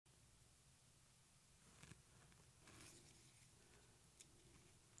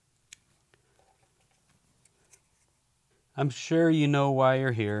I'm sure you know why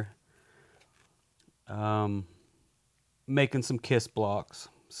you're here. Making some kiss blocks.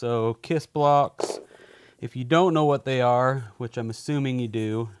 So kiss blocks, if you don't know what they are, which I'm assuming you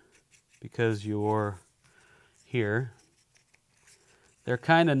do because you're here, they're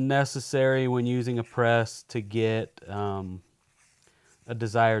kind of necessary when using a press to get a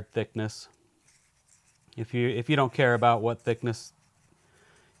desired thickness. If you don't care about what thickness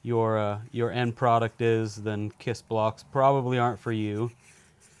your end product is, then kiss blocks probably aren't for you.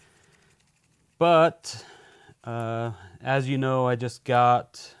 But as you know, I just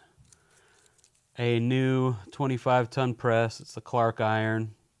got a new 25-ton press. It's the Clark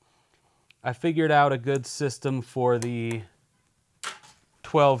iron. I figured out a good system for the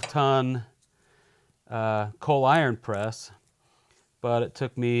 12-ton coal iron press, but it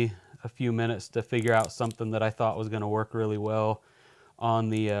took me a few minutes to figure out something that I thought was going to work really well on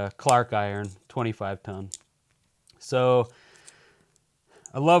the Clark iron 25-ton. So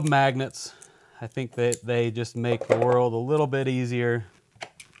I love magnets. I think that they just make the world a little bit easier,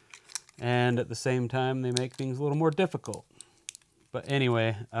 and at the same time they make things a little more difficult. But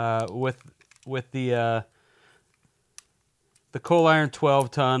anyway, with the coal iron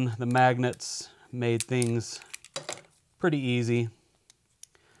 12-ton, the magnets made things pretty easy.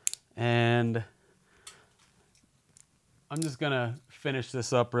 And I'm just gonna finish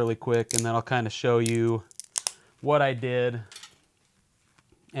this up really quick, and then I'll kind of show you what I did.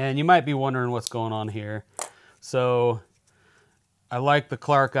 And you might be wondering what's going on here. So I like the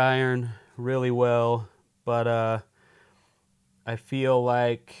Clark iron really well, but I feel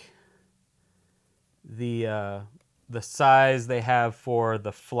like the size they have for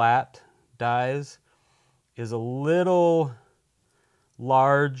the flat dies is a little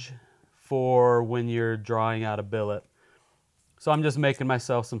large for when you're drawing out a billet. So I'm just making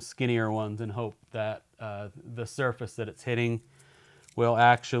myself some skinnier ones and hope that the surface that it's hitting will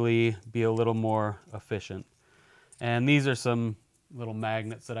actually be a little more efficient. And these are some little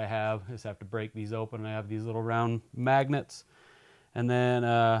magnets that I have. I just have to break these open. I have these little round magnets. And then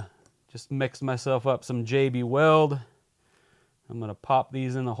just mix myself up some JB Weld. I'm gonna pop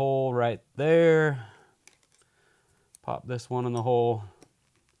these in the hole right there. Pop this one in the hole.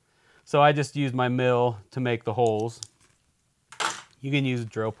 So I just use my mill to make the holes. You can use a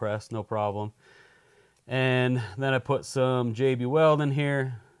drill press, no problem. And then I put some JB Weld in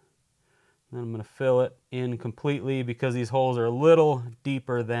here. Then I'm going to fill it in completely because these holes are a little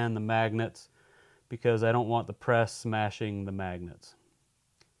deeper than the magnets because I don't want the press smashing the magnets.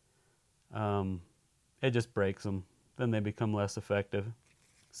 It just breaks them. Then they become less effective.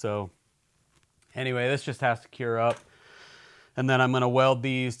 So anyway, this just has to cure up. And then I'm going to weld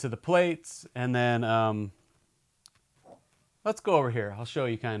these to the plates. And then let's go over here. I'll show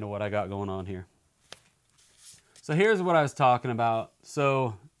you kind of what I got going on here. So here's what I was talking about.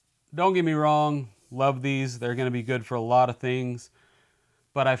 So don't get me wrong, love these. They're going to be good for a lot of things.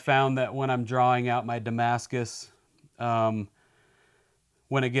 But I found that when I'm drawing out my Damascus, when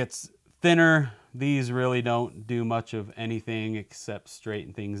it gets thinner, these really don't do much of anything except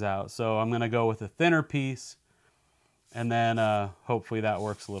straighten things out. So I'm going to go with a thinner piece, and then hopefully that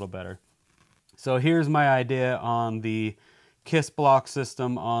works a little better. So here's my idea on the kiss block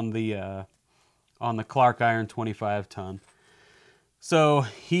system on the Clark iron 25-ton. So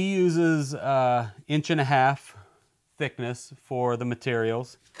he uses 1.5 inch thickness for the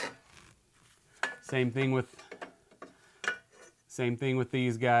materials. Same thing with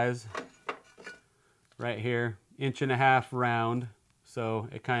these guys right here, 1.5 inch round. So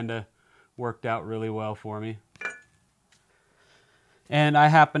it kind of worked out really well for me. And I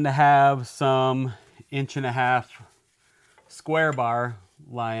happen to have some 1.5 inch square bar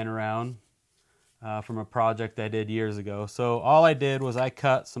lying around from a project I did years ago. So all I did was I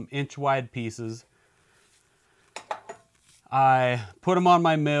cut some inch-wide pieces. I put them on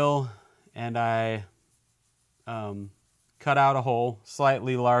my mill, and I cut out a hole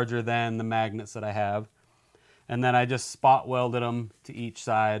slightly larger than the magnets that I have. And then I just spot welded them to each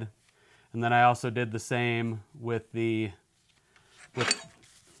side. And then I also did the same with the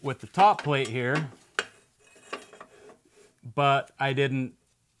top plate here, but I didn't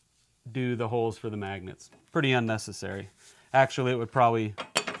do the holes for the magnets. Pretty unnecessary. Actually, it would probably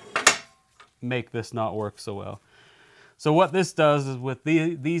make this not work so well. So what this does is, with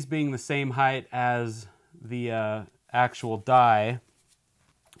these being the same height as the actual die,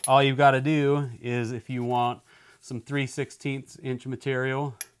 all you've got to do is, if you want some 3/16 inch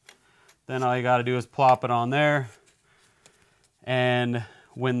material, then all you got to do is plop it on there. And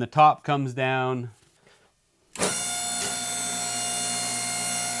when the top comes down,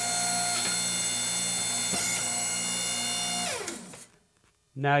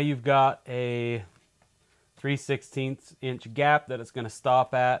 Now you've got a 3/16 inch gap that it's going to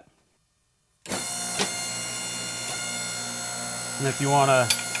stop at. And if you want to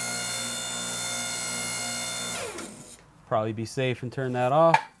probably be safe and turn that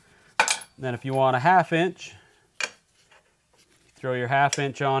off. And then if you want a 1/2 inch, you throw your 1/2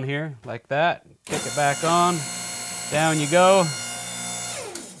 inch on here like that, kick it back on, down you go.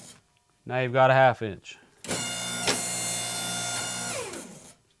 Now you've got a 1/2 inch.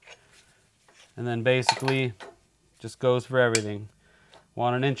 And then basically just goes for everything.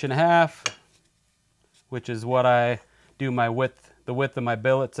 Want 1.5 inches, which is what I do my width, the width of my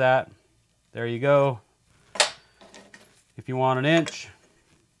billets at. There you go. If you want 1 inch,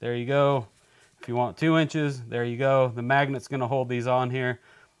 there you go. If you want 2 inches, there you go. The magnet's going to hold these on here.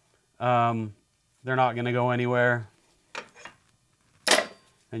 They're not going to go anywhere.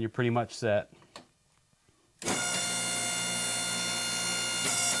 And you're pretty much set.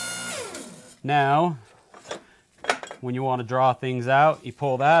 Now, when you want to draw things out, you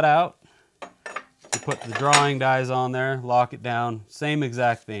pull that out. You put the drawing dies on there, lock it down. Same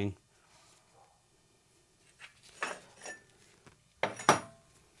exact thing.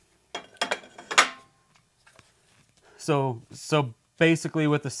 So basically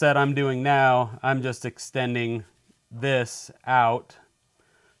with the set I'm doing now, I'm just extending this out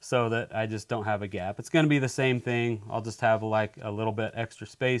so that I just don't have a gap. It's going to be the same thing. I'll just have like a little bit extra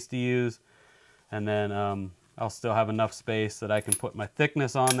space to use. And then I'll still have enough space that I can put my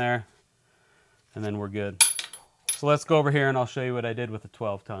thickness on there. And then we're good. So let's go over here and I'll show you what I did with the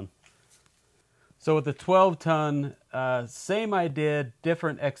 12-ton. So with the 12-ton, same idea,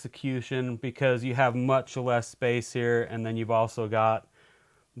 different execution because you have much less space here, and then you've also got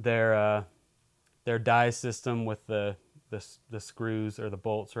their die system with the screws or the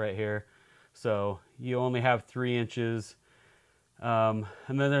bolts right here. So you only have 3 inches, and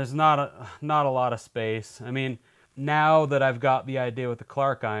then there's not a lot of space. I mean, now that I've got the idea with the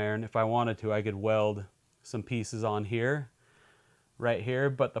Clark iron, if I wanted to, I could weld some pieces on here, right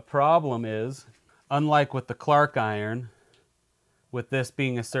here. But the problem is, unlike with the Clark iron, with this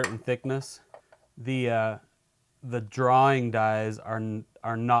being a certain thickness, the drawing dies are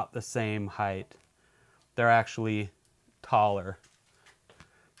not the same height. They're actually taller.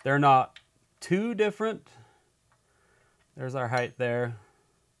 They're not too different. There's our height there.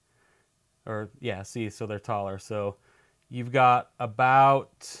 Or yeah, see, so they're taller. So you've got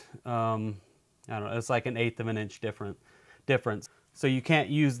about I don't know, it's like 1/8 of an inch difference. So you can't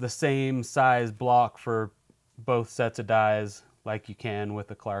use the same size block for both sets of dies like you can with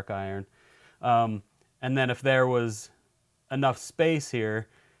the Clark iron. And then if there was enough space here,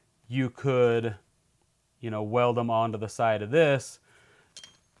 you could, you know, weld them onto the side of this,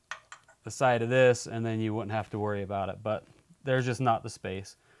 and then you wouldn't have to worry about it. But there's just not the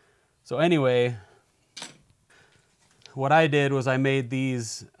space. So anyway, what I did was I made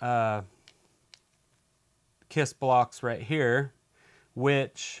these kiss blocks right here,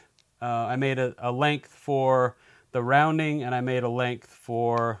 which I made a length for the rounding, and I made a length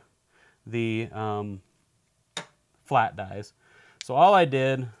for the flat dies. So all I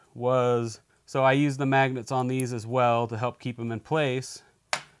did was, so I used the magnets on these as well to help keep them in place.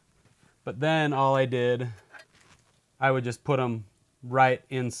 But then all I did, I would just put them right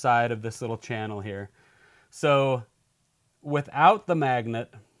inside of this little channel here. So without the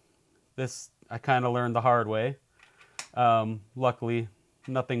magnet, this I kind of learned the hard way. Luckily,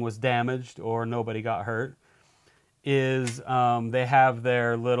 nothing was damaged or nobody got hurt. Is they have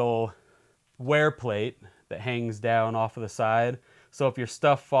their little wear plate that hangs down off of the side. So if your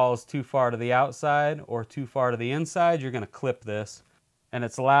stuff falls too far to the outside or too far to the inside, you're going to clip this. And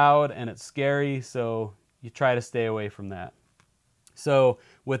it's loud and it's scary, so you try to stay away from that. So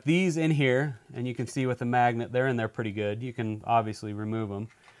with these in here, and you can see with the magnet, they're in there pretty good. You can obviously remove them.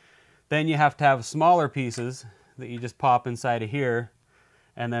 Then you have to have smaller pieces that you just pop inside of here.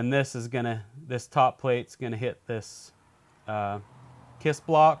 And then this top plate's gonna hit this kiss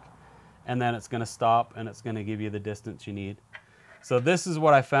block, and then it's gonna stop and it's gonna give you the distance you need. So this is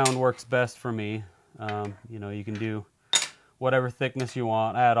what I found works best for me. You know, you can do whatever thickness you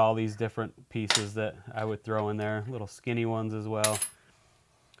want. I had all these different pieces that I would throw in there, little skinny ones as well.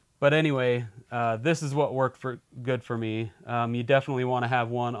 But anyway, this is what worked good for me. You definitely want to have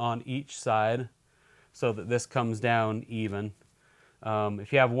one on each side so that this comes down even.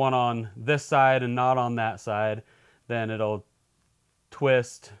 If you have one on this side and not on that side, then it'll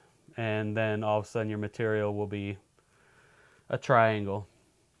twist, and then all of a sudden your material will be a triangle.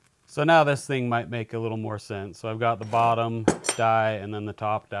 So now this thing might make a little more sense. So I've got the bottom die and then the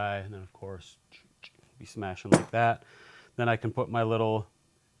top die, and then of course be smashing like that. Then I can put my little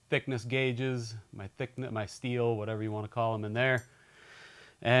thickness gauges, my steel, whatever you want to call them, in there,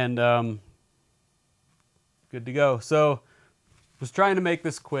 and good to go. So was trying to make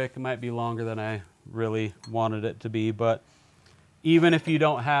this quick. It might be longer than I really wanted it to be, but even if you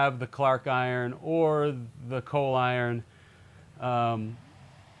don't have the Clark iron or the coal iron,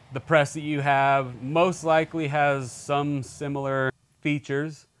 the press that you have most likely has some similar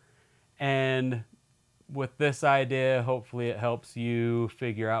features, and with this idea, hopefully it helps you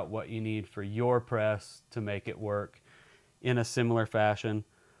figure out what you need for your press to make it work in a similar fashion.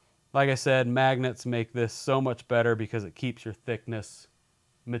 Like I said, magnets make this so much better because it keeps your thickness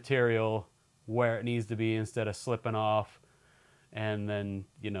material where it needs to be instead of slipping off and then,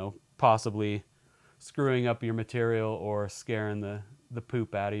 you know, possibly screwing up your material or scaring the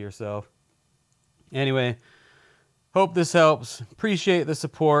poop out of yourself. Anyway, hope this helps. Appreciate the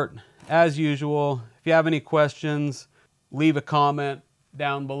support. As usual, if you have any questions, leave a comment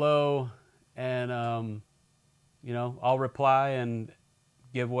down below, and you know, I'll reply and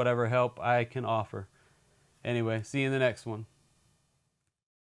give whatever help I can offer. Anyway, see you in the next one.